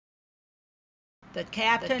The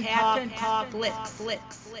Captain Talk Flicks.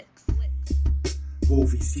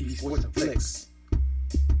 Movies, TV, sports, and flicks.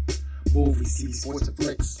 Movies, TV, sports, and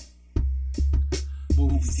flicks.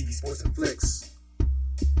 Movies, TV, sports, and flicks.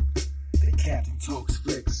 The Captain Talks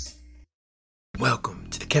Flicks. Welcome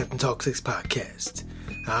to the Captain Talks Flicks podcast.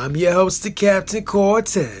 I'm your host, the Captain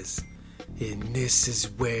Cortez, and this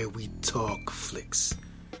is where we talk flicks.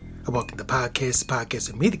 I welcome the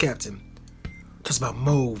podcast with me, the Captain. Talks about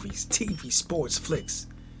movies, TV, sports, flicks,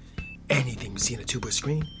 anything we see on a tube or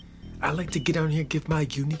screen. I like to get on here and give my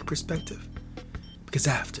unique perspective. Because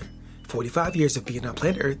after 45 years of being on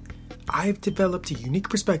planet Earth, I've developed a unique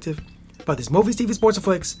perspective about this movies, TV, sports, and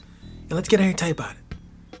flicks. And let's get on here and tell you about it.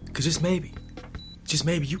 Because just maybe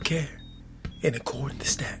you care. And according to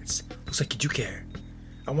stats, looks like you do care.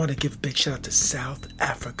 I want to give a big shout out to South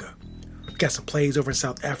Africa. We got some plays over in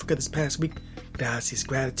South Africa this past week. Gracias,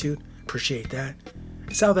 gratitude. Appreciate that.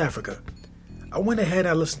 In South Africa, I went ahead and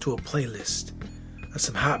I listened to a playlist of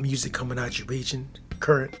some hot music coming out your region,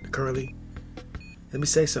 currently. Let me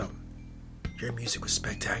say something. Your music was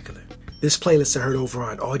spectacular. This playlist I heard over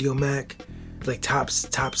on Audio Mac, like top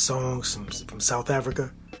songs from South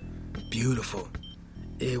Africa. Beautiful.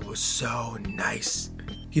 It was so nice.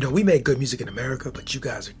 You know, we make good music in America, but you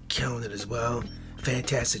guys are killing it as well.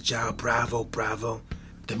 Fantastic job. Bravo.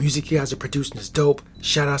 The music you guys are producing is dope.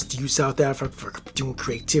 Shout outs to you, South Africa, for doing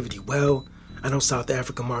creativity well. I know South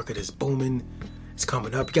African market is booming. It's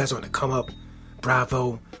coming up. You guys are on the come up.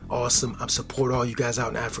 Bravo. Awesome. I support all you guys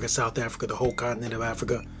out in Africa, South Africa, the whole continent of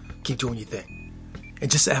Africa. Keep doing your thing. And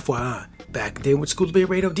just FYI, back then went to school to be a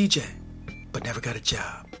radio DJ, but never got a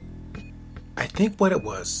job. I think what it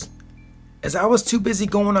was is I was too busy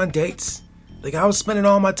going on dates. Like I was spending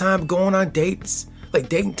all my time going on dates. Like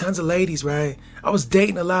dating tons of ladies, right? I was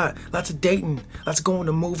dating a lot. Lots of dating. Lots of going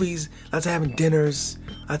to movies. Lots of having dinners.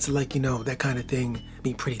 Lots of that kind of thing.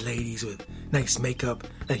 Meeting pretty ladies with nice makeup,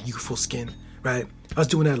 that youthful skin, right? I was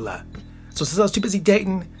doing that a lot. So since I was too busy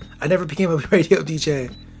dating, I never became a radio DJ.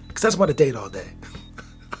 Because I just want to date all day.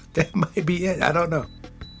 That might be it. I don't know.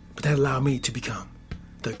 But that allowed me to become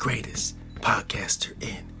the greatest podcaster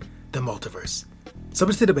in the multiverse.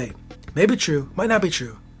 Something to debate. Maybe true. Might not be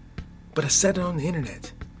true. But I said it on the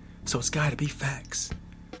internet, so it's got to be facts.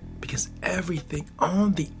 Because everything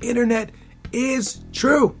on the internet is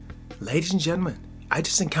true. Ladies and gentlemen, I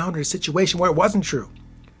just encountered a situation where it wasn't true.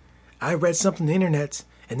 I read something on the internet,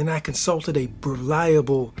 and then I consulted a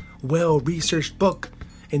reliable, well-researched book,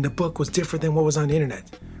 and the book was different than what was on the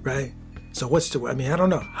internet, right? So I don't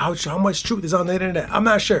know. How much truth is on the internet? I'm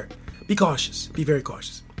not sure. Be cautious. Be very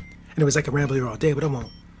cautious. Anyways, I can ramble here all day, but I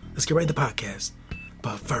won't. Let's get right into the podcast.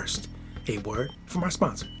 But first, a word from our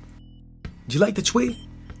sponsor. Do you like to tweet?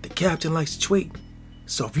 The Captain likes to tweet.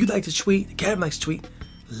 So if you like to tweet, the Captain likes to tweet,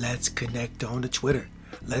 let's connect on the Twitter.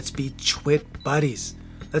 Let's be twit buddies.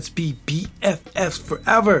 Let's be BFFs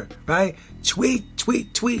forever, right? Tweet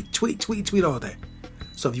all day.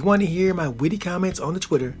 So if you want to hear my witty comments on the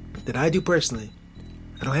Twitter that I do personally,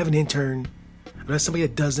 I don't have an intern. I don't have somebody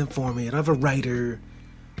that does them for me. I don't have a writer.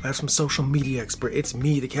 I have some social media expert. It's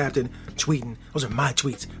me, the Captain, tweeting. Those are my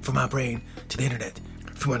tweets from my brain to the internet.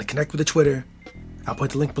 If you want to connect with the Twitter, I'll put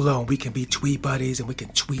the link below and we can be tweet buddies and we can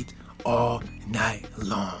tweet all night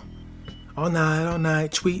long. All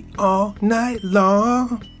night, tweet all night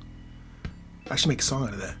long. I should make a song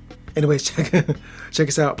out of that. Anyways, check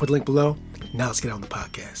us out. Put the link below. Now let's get on the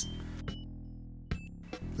podcast.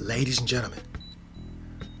 Ladies and gentlemen.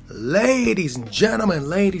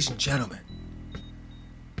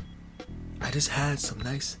 I just had some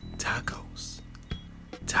nice tacos,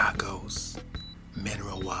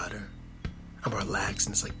 mineral water. I'm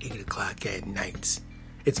relaxing. It's like 8 o'clock at night.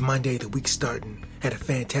 It's Monday, the week's starting. Had a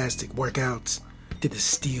fantastic workout. Did the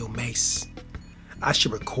steel mace. I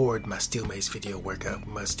should record my steel mace workout,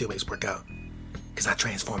 because I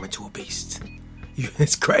transform into a beast.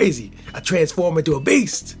 It's crazy. I transform into a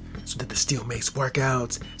beast. So did the steel mace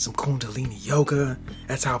workouts, some Kundalini yoga.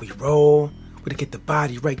 That's how we roll. We're to get the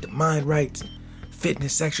body right, the mind right,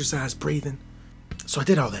 fitness, exercise, breathing. So I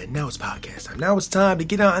did all that. Now it's podcast time. Now it's time to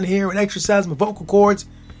get on here and exercise my vocal cords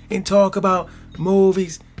and talk about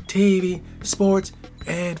movies, TV, sports,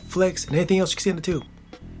 and flicks, and anything else you can see on the tube.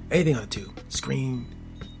 Anything on the tube. Screen,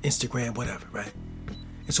 Instagram, whatever, right?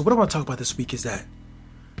 And so what I want to talk about this week is that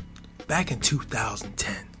back in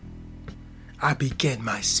 2010, I began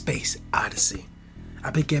my space odyssey.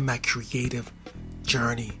 I began my creative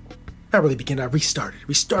journey. Not really began, I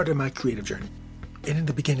restarted my creative journey. And in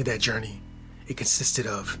the beginning of that journey, it consisted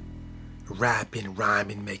of rapping,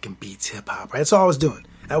 rhyming, making beats, hip hop, right? That's all I was doing.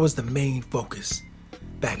 That was the main focus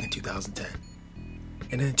back in 2010.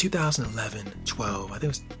 And then in 2011, 12, I think it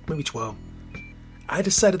was maybe 12, I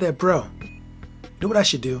decided that, bro, you know what I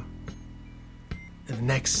should do? In the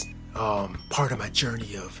next part of my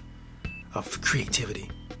journey of creativity,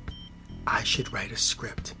 I should write a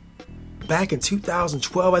script. Back in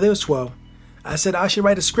 2012, I think it was 12, I said I should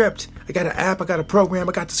write a script. I got an app, I got a program,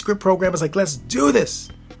 I got the script program. I was like, let's do this.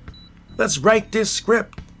 Let's write this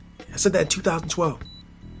script. I said that in 2012.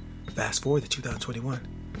 Fast forward to 2021.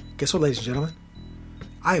 Guess what, ladies and gentlemen?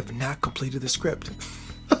 I have not completed the script.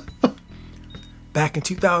 Back in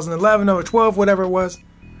 2011 or 12, whatever it was,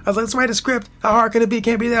 I was like, let's write a script. How hard can it be?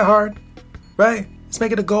 Can't be that hard, right? Let's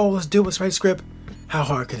make it a goal. Let's do it. Let's write a script. How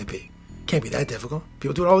hard can it be? Can't be that difficult.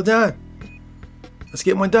 People do it all the time. Let's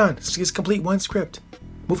get one done. Let's just complete one script.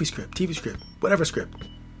 Movie script, TV script, whatever script.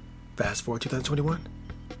 Fast forward 2021.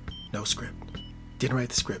 No script. Didn't write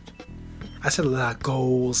the script. I set a lot of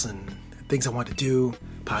goals and things I wanted to do.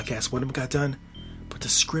 Podcasts, one of them got done. But the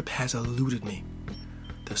script has eluded me.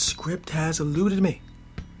 The script has eluded me.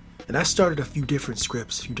 And I started a few different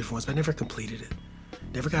scripts, a few different ones, but I never completed it.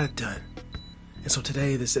 Never got it done. And so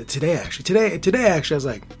today I was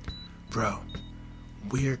like, bro,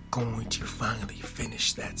 we're going to finally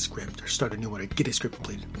finish that script or start a new one or get a script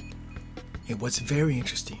completed. And what's very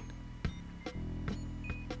interesting,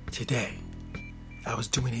 today I was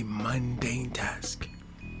doing a mundane task.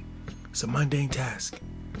 It's a mundane task.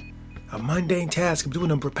 I'm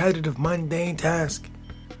doing a repetitive mundane task.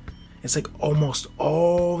 It's like almost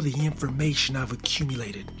all the information I've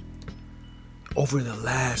accumulated over the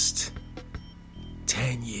last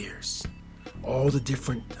 10 years. All the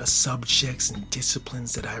different subjects and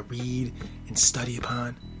disciplines that I read and study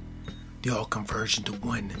upon, they all converge into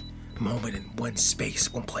one moment in one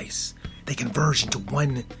space, one place. They converge into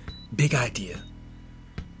one big idea.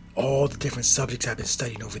 All the different subjects I've been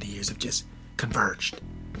studying over the years have just converged.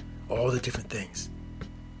 All the different things.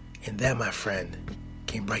 And that, my friend,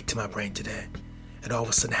 came right to my brain today. And all of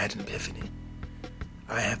a sudden I had an epiphany.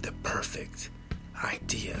 I have the perfect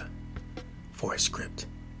idea for a script.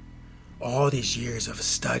 All these years of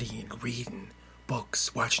studying, reading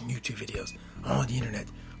books, watching YouTube videos, on the internet,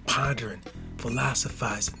 pondering,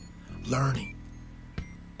 philosophizing, learning,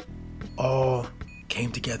 all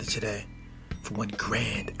came together today for one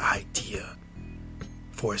grand idea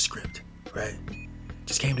for a script, right?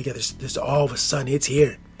 Just came together. Just all of a sudden, it's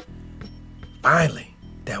here. Finally,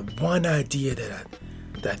 that one idea that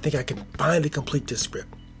I think I can finally complete this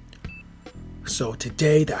script. So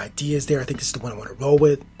today, the idea is there. I think this is the one I want to roll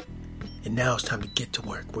with. And now it's time to get to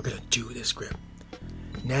work. We're going to do this script.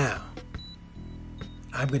 Now,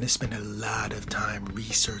 I'm going to spend a lot of time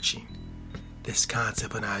researching this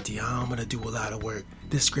concept and idea. I'm going to do a lot of work.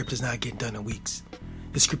 This script is not getting done in weeks.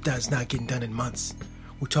 This script is not getting done in months.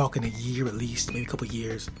 We're talking a year at least, maybe a couple of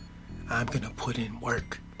years. I'm going to put in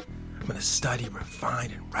work. I'm going to study,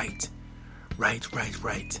 refine, and write.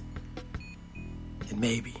 Write. And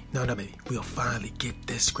maybe, we'll finally get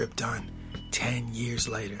this script done 10 years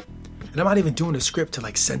later. And I'm not even doing a script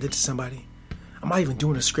to send it to somebody. I'm not even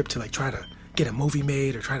doing a script to try to get a movie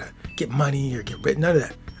made or try to get money or get written. None of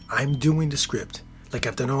that. I'm doing the script like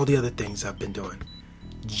I've done all the other things I've been doing.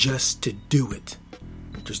 Just to do it.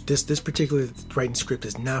 Just this particular writing script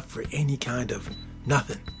is not for any kind of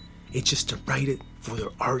nothing. It's just to write it for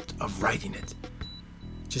the art of writing it.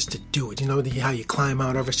 Just to do it. You know how you climb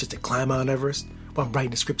Mount Everest just to climb Mount Everest? Well, I'm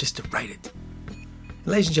writing a script just to write it. And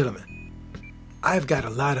ladies and gentlemen, I've got a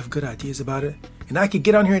lot of good ideas about it, and I could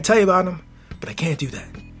get on here and tell you about them, but I can't do that.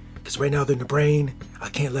 Because right now they're in the brain. I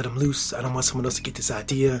can't let them loose. I don't want someone else to get this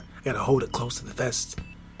idea. I got to hold it close to the vest.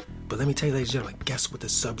 But let me tell you, ladies and gentlemen, guess what the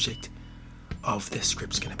subject of this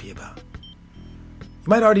script's going to be about? You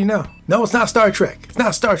might already know. No, it's not Star Trek. It's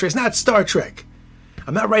not Star Trek. It's not Star Trek.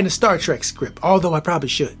 I'm not writing a Star Trek script, although I probably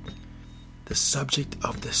should. The subject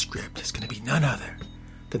of the script is going to be none other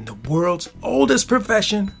than the world's oldest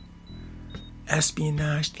profession,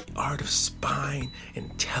 espionage, the art of spying,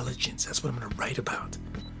 intelligence. That's what I'm going to write about.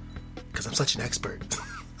 Because I'm such an expert.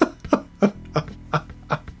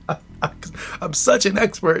 I'm such an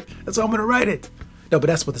expert. That's why I'm going to write it. No, but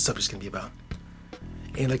that's what the subject's going to be about.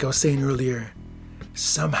 And like I was saying earlier,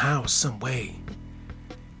 somehow, some way,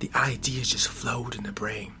 the ideas just flowed in the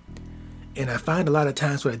brain. And I find a lot of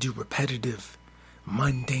times when I do repetitive,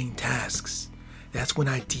 mundane tasks, that's when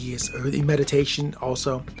ideas, or in meditation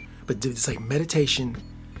also, but it's like meditation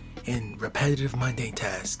and repetitive, mundane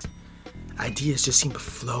tasks, ideas just seem to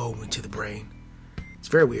flow into the brain. It's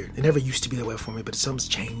very weird. It never used to be that way for me, but something's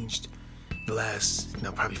changed in the last,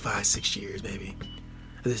 probably 5-6 years, maybe.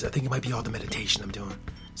 I think it might be all the meditation I'm doing.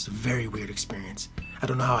 It's a very weird experience. I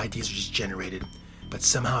don't know how ideas are just generated, but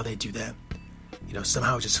somehow they do that.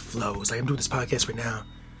 somehow it just flows. Like I'm doing this podcast right now.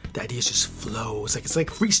 The ideas just flow. It's like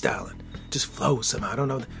freestyling. It just flows somehow. I don't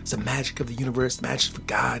know. It's the magic of the universe, the magic of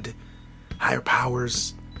God, higher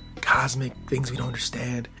powers, cosmic things we don't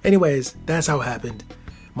understand. Anyways, that's how it happened.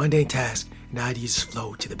 Mundane task, and the ideas just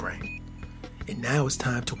flow to the brain. And now it's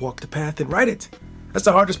time to walk the path and write it. That's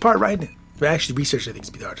the hardest part, writing it. But actually, research I think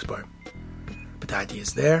is the hardest part. But the idea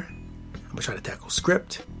is there. I'm going to try to tackle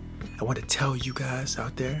script. I want to tell you guys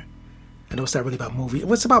out there, I know it's not really about movies.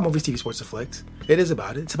 It's about movies, TV, sports, and flicks. It is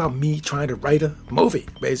about it. It's about me trying to write a movie,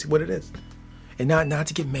 basically what it is. And not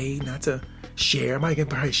to get made, not to share. I might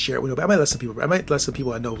probably share it with nobody. I might let some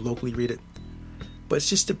people I know locally read it. But it's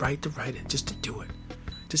just to write it, just to do it.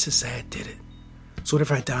 Just to say I did it. So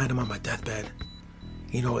whenever I die and I'm on my deathbed,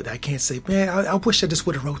 I can't say, man, I wish I just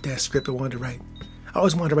would have wrote that script I wanted to write. I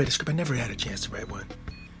always wanted to write a script. I never had a chance to write one.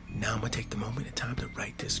 Now I'm going to take the moment in time to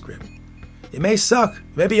write this script. It may suck.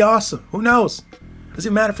 It may be awesome. Who knows?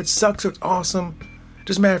 Doesn't matter if it sucks or it's awesome. It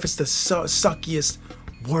doesn't matter if it's the suckiest,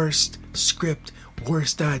 worst script,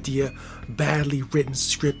 worst idea, badly written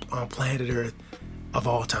script on planet Earth of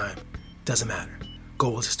all time. Doesn't matter.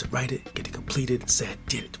 Goal is just to write it, get it completed, and say I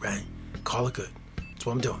did it, right? Call it good. That's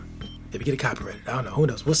what I'm doing. Maybe get it copyrighted. I don't know. Who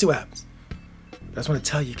knows? We'll see what happens. But I just want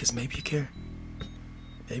to tell you because maybe you care.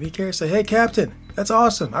 Maybe you care. Say, hey, Captain, that's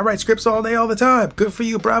awesome. I write scripts all day, all the time. Good for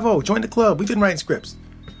you. Bravo. Join the club. We've been writing scripts.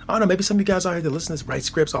 I don't know. Maybe some of you guys out here that listen to this write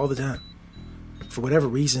scripts all the time. For whatever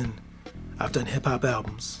reason, I've done hip-hop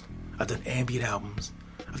albums. I've done ambient albums.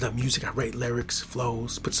 I've done music. I write lyrics,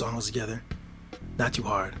 flows, put songs together. Not too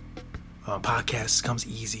hard. Podcasts comes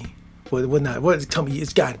easy. Tell me,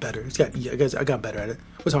 it's gotten better. I got better at it.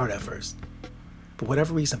 It was hard at first. For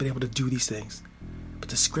whatever reason, I've been able to do these things. But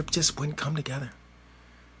the script just wouldn't come together.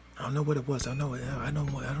 I don't know what it was. I don't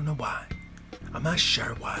know why. I'm not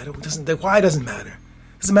sure why. The why doesn't matter.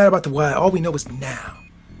 It doesn't matter about the why. All we know is now.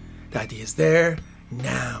 The idea is there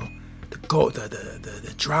now. The goal,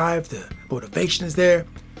 the drive, the motivation is there.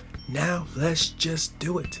 Now let's just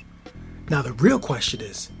do it. Now the real question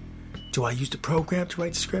is, do I use the program to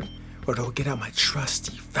write the script, or do I get out my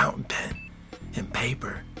trusty fountain pen and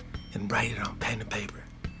paper and write it on pen and paper?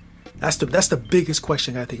 That's the biggest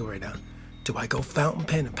question I gotta think of right now. Do I go fountain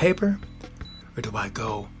pen and paper, or do I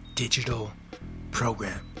go digital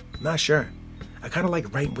program? I'm not sure. I kind of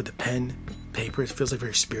like writing with the pen, paper. It feels like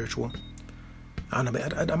very spiritual. I don't know.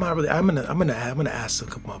 I'm not really. I'm gonna ask a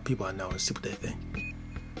couple of people I know and see what they think.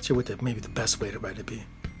 See what maybe the best way to write it be.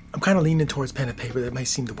 I'm kind of leaning towards pen and paper. That might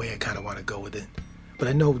seem the way I kind of want to go with it. But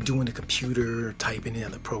I know doing the computer, typing it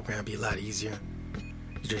on the program would be a lot easier.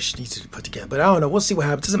 You just need to put together. But I don't know. We'll see what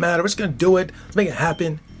happens. Doesn't matter. We're just gonna do it. Let's make it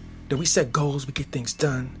happen. Then we set goals, we get things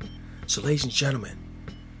done. So ladies and gentlemen,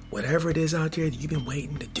 whatever it is out there that you've been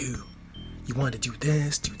waiting to do, you want to do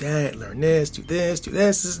this, do that, learn this, do this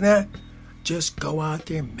and that, just go out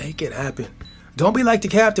there and make it happen. Don't be like the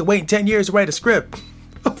captain waiting 10 years to write a script.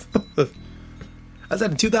 I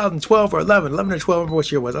said in 2012 or 11 or 12, I remember what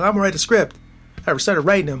year it was. I'm going to write a script. I started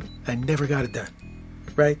writing them. I never got it done.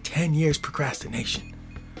 Right? 10 years procrastination.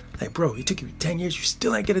 Like, bro, it took you 10 years, you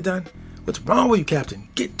still ain't get it done? What's wrong with you, Captain?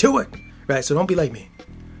 Get to it. Right? So don't be like me.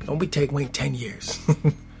 Don't be waiting 10 years.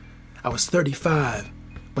 I was 35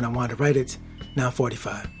 when I wanted to write it. Now I'm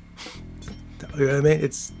 45. You know what I mean?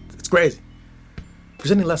 It's crazy. If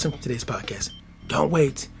there's any lesson from today's podcast, don't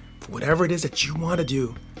wait for whatever it is that you want to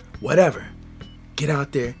do. Whatever. Get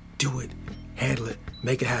out there. Do it. Handle it.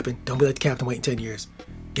 Make it happen. Don't be like the captain waiting 10 years.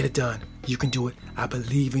 Get it done. You can do it. I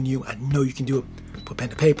believe in you. I know you can do it. Put pen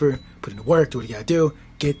to paper. Put in the work. Do what you got to do.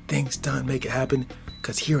 Get things done. Make it happen.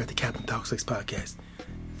 Because here at the Captain Talks Flicks podcast,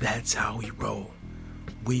 that's how we roll.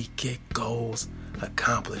 We get goals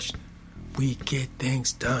accomplished. We get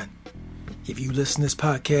things done. If you listen to this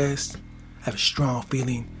podcast, I have a strong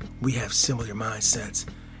feeling we have similar mindsets.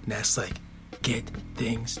 And that's like, get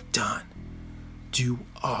things done. Do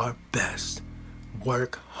our best.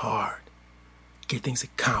 Work hard. Get things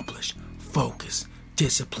accomplished. Focus.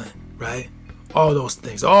 Discipline. Right? All those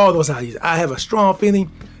things. All those ideas. I have a strong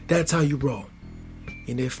feeling that's how you roll.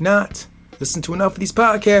 And if not, listen to enough of these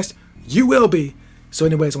podcasts, you will be. So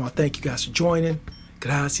anyways, I want to thank you guys for joining.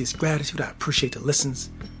 Gracias, gratitude. I appreciate the listens.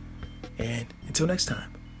 And until next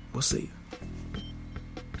time, we'll see you.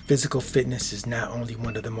 Physical fitness is not only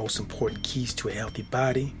one of the most important keys to a healthy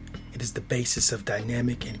body, it is the basis of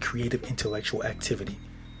dynamic and creative intellectual activity.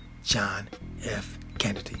 John F.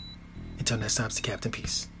 Kennedy. Until next time, it's the Captain.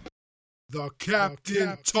 Peace. The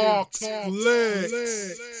Captain Talks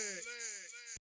Flicks.